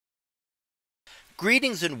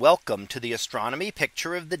Greetings and welcome to the Astronomy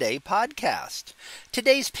Picture of the Day podcast.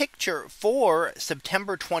 Today's picture for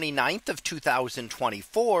September 29th of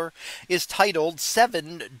 2024 is titled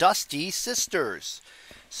 7 Dusty Sisters.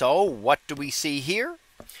 So what do we see here?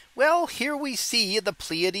 Well, here we see the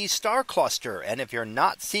Pliades Star Cluster. And if you're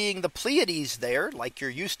not seeing the Pleiades there like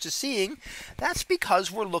you're used to seeing, that's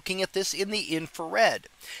because we're looking at this in the infrared.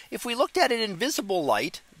 If we looked at it in visible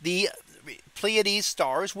light, the Pleiades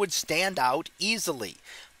stars would stand out easily.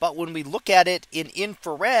 But when we look at it in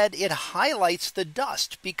infrared, it highlights the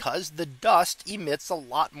dust because the dust emits a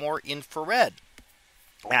lot more infrared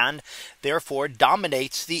and therefore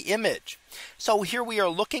dominates the image. So here we are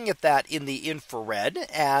looking at that in the infrared,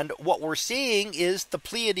 and what we're seeing is the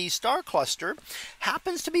Pliades star cluster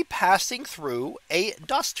happens to be passing through a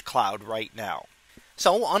dust cloud right now.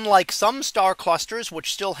 So unlike some star clusters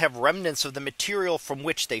which still have remnants of the material from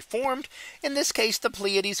which they formed, in this case the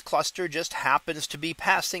Pleiades cluster just happens to be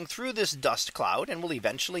passing through this dust cloud and will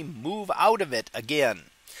eventually move out of it again.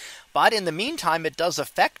 But in the meantime, it does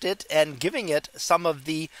affect it and giving it some of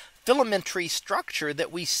the filamentary structure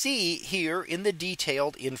that we see here in the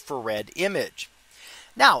detailed infrared image.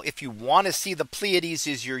 Now, if you want to see the Pleiades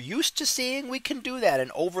as you're used to seeing, we can do that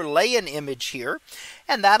and overlay an image here.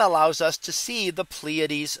 And that allows us to see the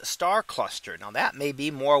Pleiades star cluster. Now that may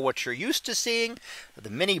be more what you're used to seeing, the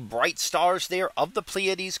many bright stars there of the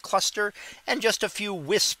Pleiades cluster and just a few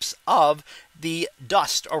wisps of the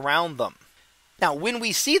dust around them. Now, when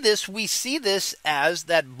we see this as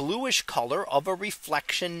that bluish color of a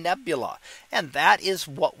reflection nebula. And that is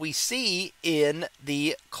what we see in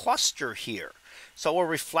the cluster here. So a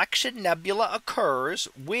reflection nebula occurs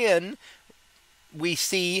when we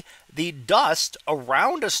see the dust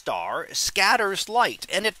around a star scatters light,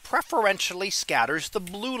 and it preferentially scatters the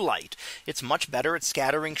blue light. It's much better at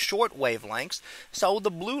scattering short wavelengths. So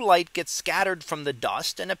the blue light gets scattered from the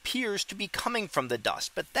dust and appears to be coming from the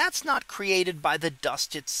dust. But that's not created by the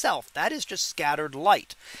dust itself. That is just scattered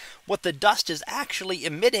light. What the dust is actually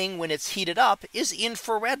emitting when it's heated up is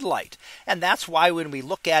infrared light. And that's why when we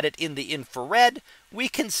look at it in the infrared, we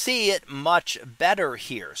can see it much better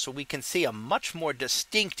here. So we can see a much more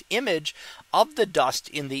distinct image of the dust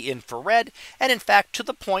in the infrared. And in fact, to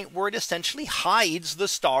the point where it essentially hides the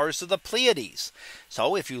stars of the Pleiades.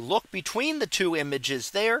 So if you look between the two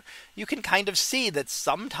images there, you can kind of see that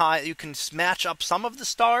sometimes you can match up some of the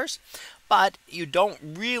stars, but you don't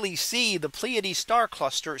really see the Pleiades star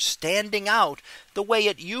cluster standing out the way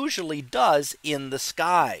it usually does in the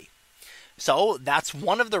sky. So that's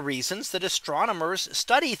one of the reasons that astronomers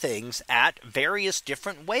study things at various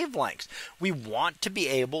different wavelengths. We want to be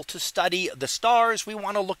able to study the stars. We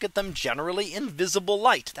want to look at them generally in visible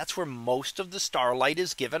light. That's where most of the starlight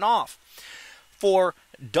is given off. For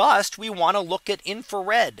dust, we want to look at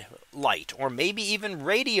infrared light or maybe even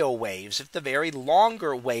radio waves at the very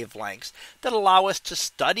longer wavelengths that allow us to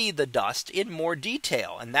study the dust in more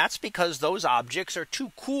detail. And that's because those objects are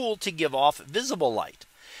too cool to give off visible light.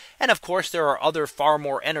 And of course, there are other far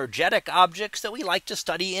more energetic objects that we like to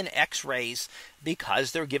study in X-rays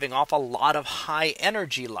because they're giving off a lot of high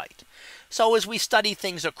energy light. So as we study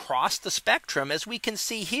things across the spectrum, as we can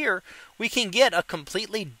see here, we can get a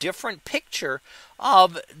completely different picture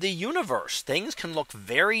of the universe. Things can look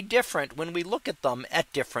very different when we look at them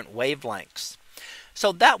at different wavelengths.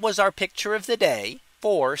 So that was our picture of the day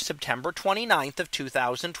for September 29th of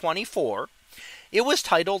 2024. It was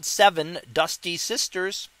titled 7 Dusty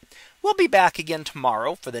Sisters. We'll be back again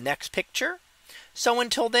tomorrow for the next picture. So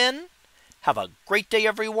until then, have a great day,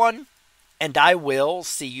 everyone, and I will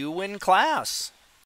see you in class.